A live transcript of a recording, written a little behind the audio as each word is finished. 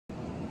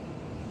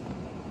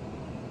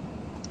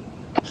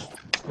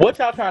What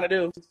y'all trying to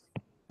do?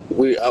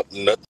 We up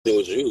nothing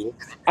with you.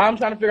 I'm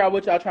trying to figure out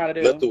what y'all trying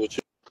to do. Nothing with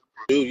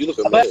you. You look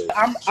a But mess.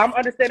 I'm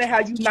understanding how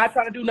you not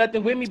trying to do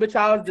nothing with me, but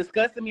y'all is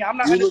discussing me. I'm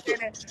not You look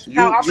understanding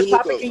how you I'm the you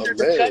look topic in a your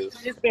discussion. mess.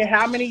 It's been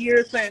how many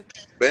years since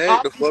Bag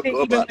all the this fuck shit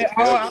up even out the went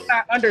on? I'm camera.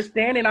 not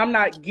understanding. I'm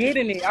not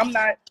getting it. I'm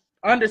not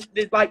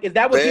understand. Like, is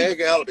that what people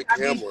Bag think out the I be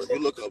camera. You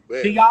doing? look a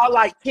Do mess. y'all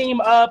like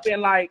team up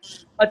and like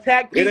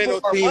attack It ain't people no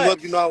or team what?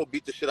 up. You know I will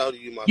beat the shit out of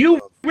you You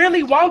myself.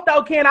 really won't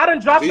though, Ken. I done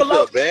dropped the low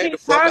Visha, bag 15 the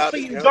fuck times out for the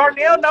you. camera,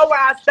 Darnell know bitch. where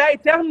I stay.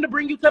 Tell him to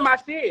bring you to my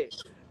shit.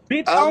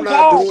 Bitch, I'm on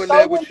not God. doing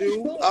Show that him with his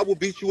you. shit. I will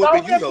beat you up Show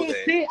and you him know his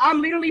that. shit.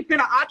 I'm literally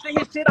finna auction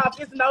his shit off.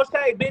 It's no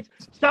shade, bitch.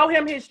 Show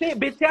him his shit,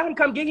 bitch. Tell him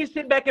come get his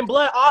shit back in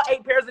blood. All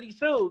 8 pairs of these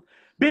shoes.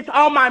 Bitch,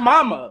 on my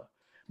mama.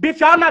 Bitch,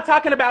 y'all not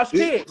talking about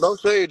shit. No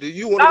shade. Do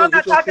you want to Y'all go get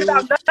not your talking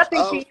about shoes?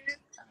 nothing, Ken.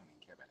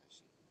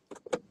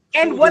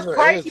 She And will get what's her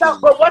ass crazy though,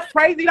 beat. but what's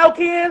crazy though,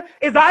 Ken,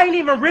 is I ain't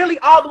even really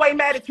all the way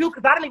mad at you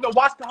because I didn't even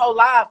watch the whole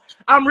live.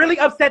 I'm really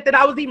upset that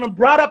I was even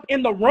brought up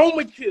in the room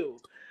with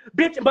you.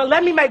 Bitch, but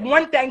let me make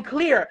one thing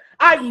clear.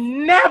 I've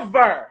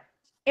never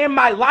in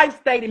my life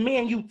stated me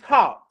and you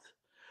talked.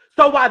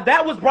 So while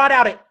that was brought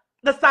out at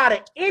the side of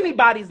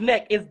anybody's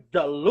neck is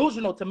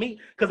delusional to me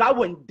because I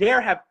wouldn't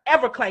dare have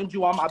ever claimed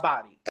you on my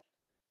body.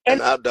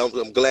 And And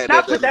I'm glad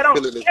I that put that that on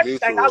feeling is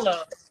everything I mutual.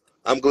 love.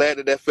 I'm glad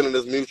that feeling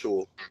is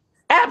mutual.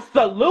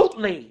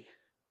 Absolutely.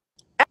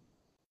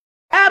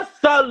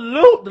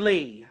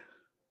 Absolutely.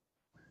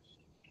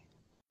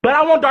 But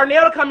I want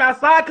Darnell to come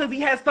outside because he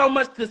has so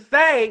much to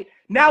say.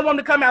 Now I want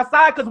him to come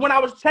outside because when I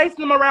was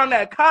chasing him around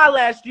that car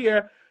last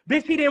year,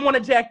 bitch, he didn't want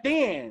to jack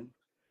in.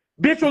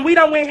 Bitch, when we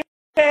done went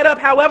head up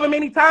however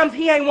many times,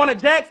 he ain't want to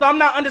jack, so I'm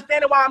not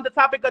understanding why I'm the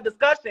topic of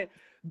discussion.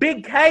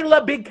 Big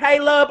Caleb,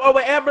 or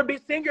whatever,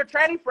 bitch, send your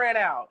tranny friend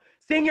out.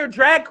 Send your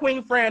drag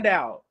queen friend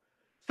out.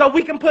 So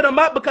we can put them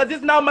up because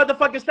it's no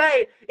motherfucking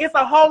shade. It's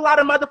a whole lot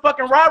of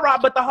motherfucking rah-rah,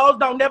 but the hoes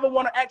don't never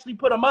want to actually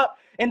put them up.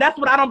 And that's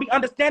what I don't be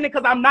understanding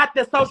because I'm not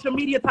the social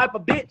media type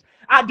of bitch.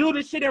 I do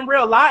this shit in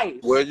real life.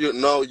 Well,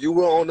 you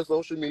were on the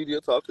social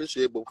media talking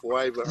shit before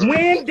I even heard you.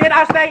 When did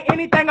I say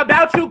anything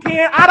about you,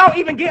 Ken? I don't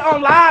even get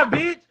on live,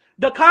 bitch.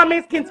 The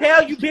comments can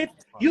tell you, bitch.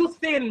 You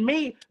send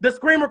me the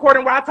screen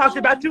recording where I talked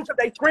about you because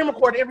they screen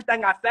record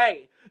everything I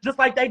say, just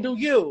like they do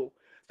you.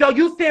 So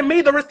you send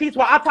me the receipts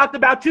where I talked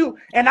about you,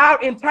 and I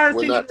in turn We're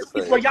send you not the the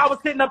receipts where same. y'all was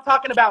sitting up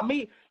talking about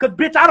me. Because,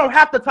 bitch, I don't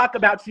have to talk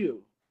about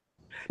you.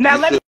 Now,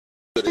 You let me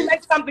shouldn't,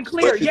 make something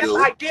clear. but you Yes, do.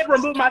 I did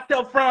remove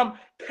myself from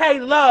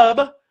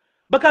K-Love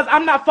because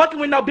I'm not fucking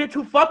with no bitch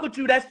who fuck with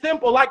you. That's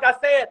simple. Like I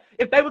said,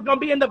 if they was going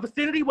to be in the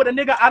vicinity with a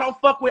nigga I don't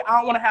fuck with, I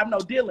don't want to have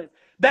no dealings.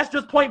 That's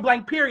just point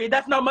blank, period.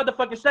 That's no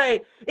motherfucking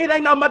shade. It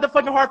ain't no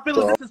motherfucking hard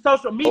feelings. So This is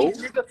social media,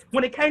 nigga.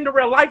 When it came to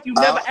real life, you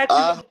never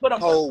actually I want to put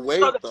them up. hold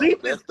So weight though.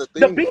 That's the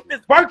the thing. beef is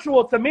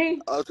virtual to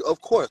me.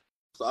 Of course,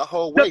 I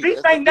hold The weight. beef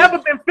That's the ain't never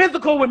thing. been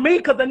physical with me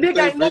because the You nigga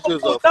think ain't never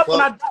bitches pulled are up when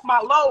fuck? I dropped my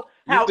low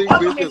You think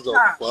however many bitches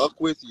are times. fuck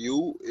with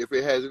you if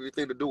it has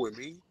anything to do with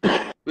me?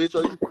 Bitch,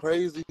 are you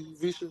crazy,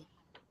 Visha?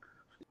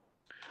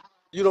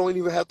 You don't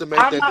even have to make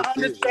I'm that not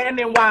decision.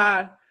 understanding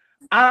why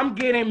I'm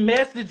getting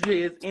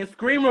messages and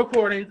screen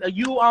recordings of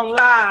you on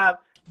live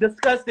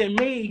discussing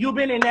me. You've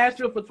been in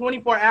Nashville for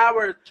 24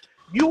 hours.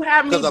 You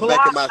have me Because I'm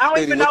back in blocked. my I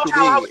don't city. even know What you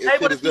how I mean? was If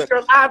able shit to is see good,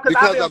 your live because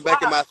I've because been I'm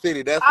back in blocked. my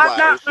city. That's I'm why.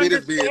 not If shit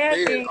is being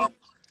said, understanding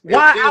if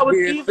why shit I is was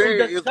being even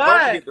said, it's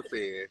gonna discussed. hit the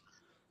fan.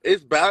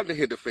 It's bound to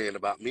hit the fan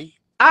about me.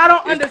 I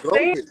don't It's gonna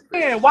understand. hit the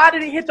fan. Why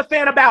did it hit the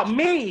fan about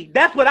me?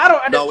 That's what I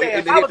don't No,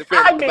 understand. it Why hit was the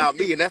fan I about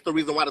me, mentioned? and that's the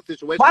reason why the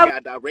situation Why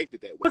got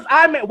directed that way. was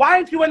I meant? Why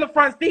ain't you in the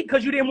front seat?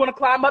 Because you didn't want to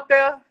climb up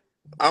there?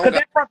 I don't Because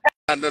got that front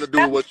nothing to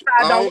do with passenger what you.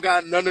 side I don't don't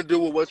got nothing to do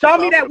with what you show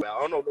me talking that about.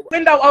 I don't know.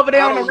 window over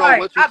there I on the don't know right.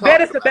 what you I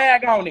bet talking it's a about.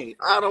 bag on it.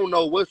 I don't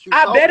know what you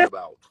I bet talking it's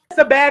about.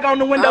 a bag on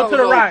the I window to don't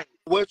the know right.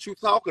 what you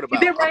talking Is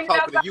about. it I'm raining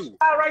talking to outside you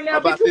right now?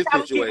 Bitch, about you this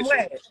probably getting situation.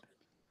 wet.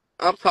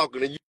 I'm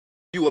talking to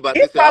you about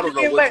It's this. I probably don't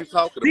know getting what wet. you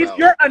talking Bitch, about.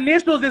 your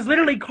initials is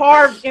literally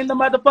carved in the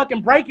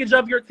motherfucking breakage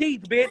of your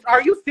teeth, bitch.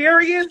 Are you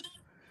serious?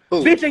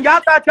 Who? Bitch, and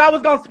y'all thought y'all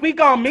was gonna speak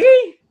on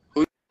me?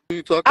 Who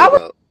you talking I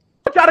want about?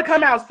 y'all to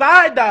come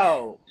outside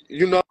though.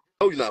 You know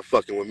you're not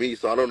fucking with me,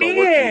 so I don't know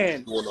what you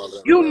Man, doing all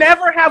that you about.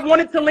 never have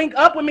wanted to link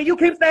up with me. You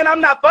keep saying I'm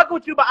not fucking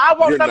with you, but I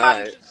want You're somebody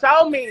not. to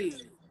show me.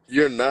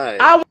 You're not.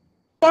 I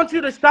want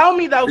you to show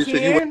me though, Bitch,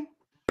 you Ken.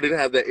 didn't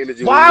have that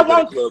energy when we Why was in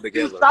the won't club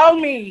you together. show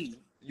me?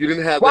 You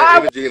didn't have that Why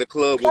energy in the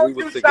club when we won't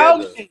was you show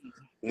together. me?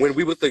 When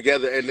we was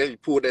together and then you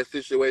pulled that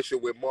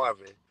situation with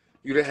Marvin,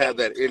 you didn't have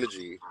that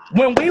energy.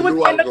 When we You was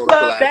knew I in was the gonna club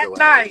slide that your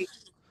night, ass.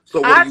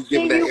 So what are I you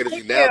giving seen that you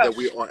energy in now there. that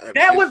we are at a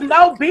There was distance?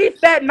 no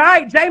beef that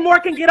night. Jay Moore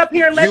can get up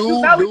here and let you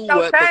You know knew it's no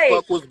what the shade.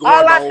 fuck was All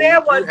going I on. said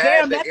You was,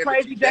 had damn, the that's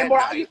crazy, energy Jay that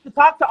Moore. I night. used to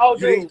talk to old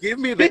You didn't dudes. give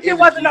me the Bitch, it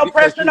wasn't energy no because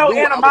pressure, you no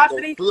knew I was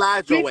gonna animosity.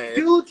 slide Bitch, your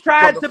ass you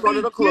from tried the to front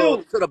of be the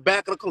club cute. to the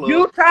back of the club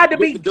You tried to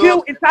with be the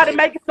dubs cute and try to in.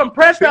 make it some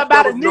pressure Bitch,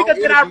 there about a was no nigga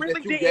that I energy really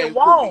that you didn't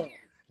gave to me. want.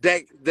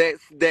 that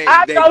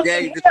I go to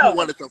gay him. that you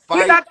wanted to We're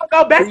fight not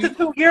gonna go back to me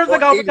 2 years or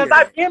ago any because of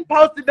I've that. been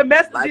posted the Like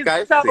messages.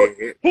 I So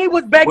said, he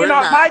was begging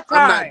on my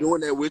I'm not time.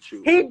 doing that with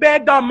you. He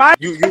begged on my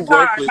You time.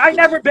 worthless I to me.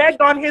 never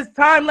begged on his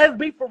time. Let's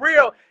be for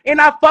real.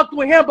 And I fucked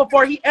with him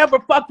before he ever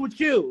fucked with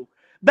you.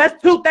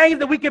 That's two things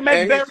that we can make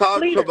And he very talked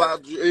clear.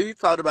 about you. He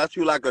talked about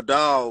you like a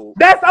dog.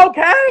 That's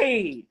okay.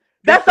 He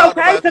That's talked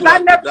okay about because you I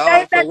like a never gave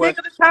dog. So that what?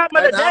 nigga the time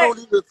of the And I day. don't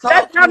even That's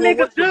talk to how him. niggas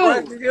What you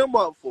do. bringing him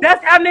up for?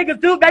 That's how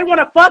niggas do. They want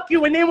to fuck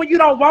you, and then when you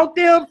don't want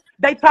them,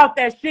 they talk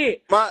that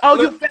shit. Oh,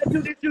 you fat,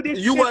 you this,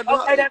 You this. wasn't.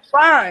 Okay, that's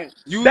fine,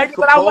 You baby.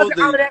 But I wasn't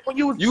all of supposedly. that when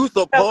you was You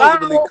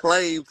supposedly hello.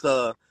 claimed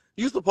to.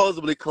 You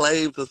supposedly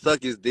claimed to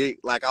suck his dick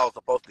like I was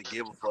supposed to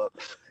give a fuck.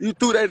 You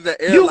threw that in the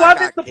air You like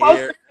I wasn't supposed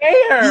cared. to You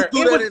care.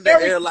 threw It that was in the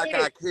very air like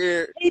I quick.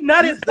 cared. He You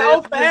nutted said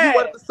so to me if you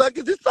wanted fast. to suck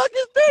his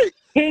dick.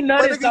 He My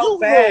nutted nigga, so you hold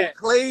fast.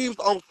 claims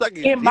on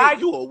sucking In dick. my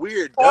You a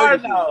weird, car, dirty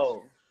bitch.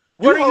 though.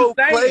 What You are you hold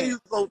saying?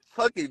 claims on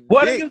sucking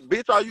What are dick, you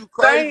bitch. Are you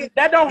saying? crazy?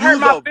 That don't hurt You's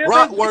my a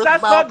feelings. Bitch, bratwurst I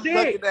mouth suck sucking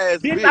dick. ass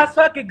Bitch, bitch. I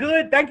suck it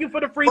good. Thank you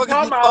for the free What is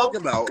you promo.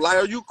 talking about? Like,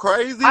 are you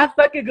crazy? I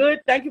suck it good.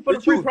 Thank you for the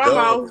Bitch, free you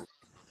promo. dumb.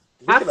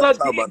 I We're not suck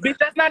talking dick, about bitch.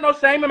 That's not no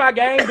shame in my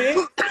game,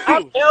 bitch.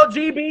 I'm that.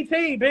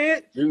 LGBT,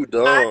 bitch. You I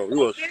dumb.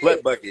 You suck a slut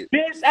dick. bucket.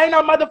 Bitch, ain't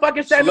no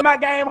motherfucking shame in Slut my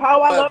game,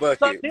 ho. I love to suck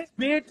bucket. dick,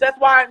 bitch. That's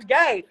why I'm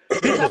gay.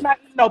 Bitch, I'm not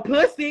eating no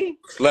pussy.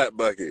 Slut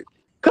bucket.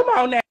 Come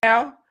on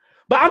now.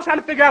 But I'm trying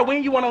to figure out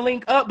when you want to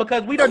link up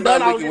because we I'm done not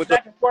done all of linking this with your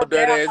back and forth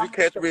dirty now. ass. So You I'm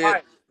ready catch to me.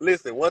 fight.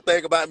 Listen, one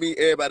thing about me,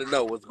 everybody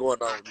know what's going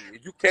on with me.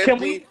 If you catch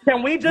me,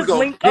 Can we we just gonna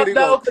link get up it,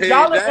 gonna though? Cause tear it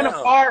y'all are in a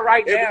down car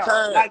right every now.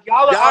 time. Like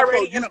y'all are Y'all so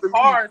already in a used to me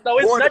car, so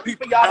it's going to nothing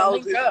for people's y'all to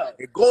link houses up.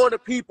 and going to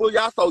people.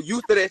 Y'all so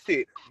used to that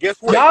shit.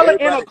 Guess what? Y'all are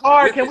in a Everybody,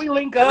 car. Can listen, we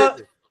link up?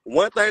 listen.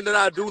 One thing that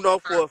I do know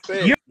for a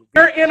fact, You're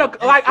bitch, in a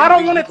if you like. I see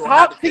don't me, want you to gonna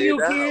have to talk to tear it you,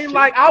 down, Kim. bitch.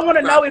 Like I want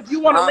to Nah, know if you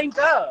want to link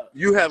up.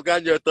 you have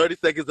gotten your 30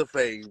 seconds of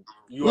fame.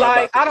 You are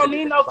Like about to I don't end it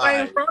need in no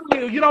fame 5, from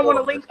you. You don't want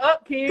to 4, link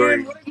up, Kim.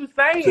 3, What are you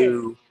saying?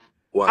 2,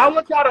 I 1.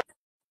 want y'all to.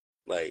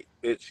 Like,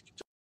 bitch,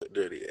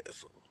 dirty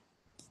ass.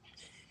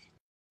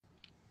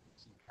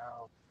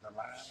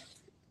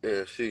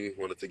 Yeah, she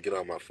wanted to get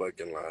on my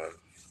fucking line.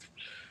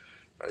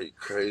 Are you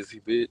crazy,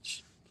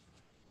 bitch?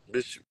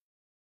 Bitch,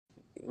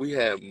 we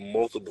had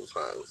multiple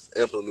times,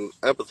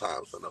 ample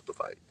times enough to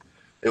fight.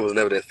 It was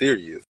never that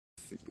serious.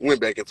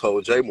 Went back and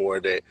told Jay Moore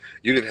that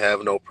you didn't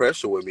have no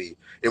pressure with me.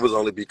 It was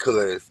only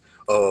because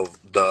of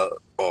the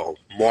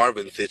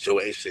Marvin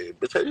situation.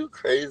 Bitch, are you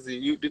crazy?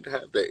 You didn't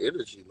have that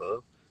energy,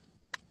 love.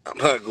 I'm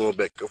not going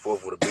back and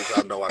forth with a bitch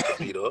I know I can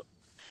beat up.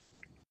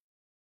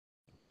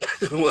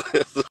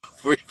 It's a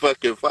free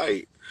fucking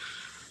fight.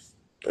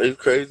 Are you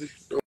crazy?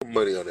 No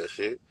money on that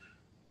shit.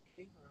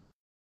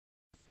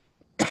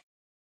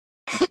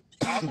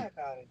 I got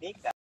called a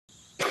dick dog.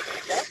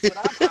 That's what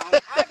I'm calling.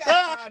 I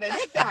got called a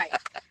dick dog.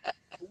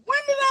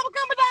 When did I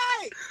become a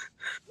dog?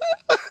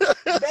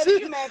 Baby,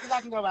 you mad because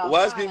I can go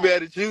Why is outside. she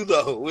mad at you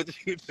though? What did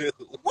you do?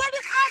 What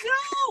did I do?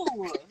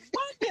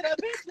 What did a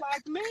bitch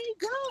like me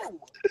do?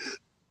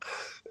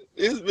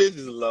 This bitch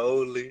is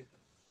lonely.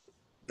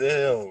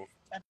 Damn.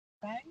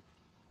 Okay.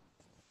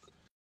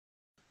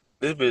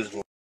 This bitch is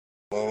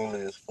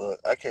lonely as fuck.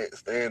 I can't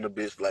stand a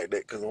bitch like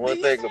that. Cause one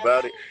you thing say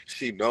about that? it,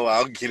 she know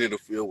I'll get in the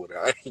field with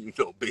her. I ain't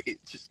no bitch. Do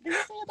you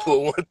say that? But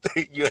one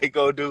thing you ain't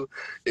gonna do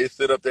is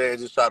sit up there and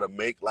just try to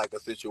make like a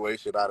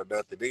situation out of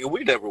nothing. Nigga,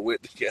 we never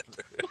went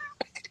together.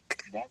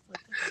 That's what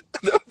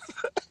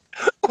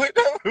We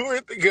never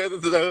went together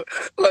though.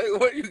 Like,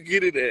 where you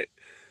getting at?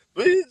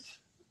 Bitch,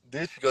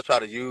 then she gonna try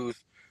to use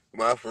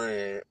my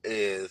friend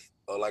as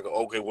like,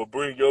 okay, well,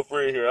 bring your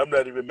friend here. I'm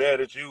not even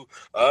mad at you.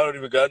 I don't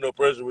even got no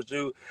pressure with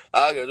you.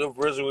 I got no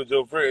pressure with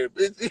your friend.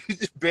 Bitch, you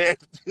just bad.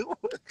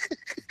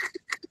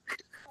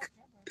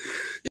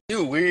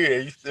 You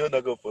weird. You still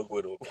not gonna fuck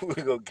with him. We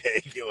gonna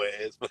gang your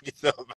ass. Fuck yourself.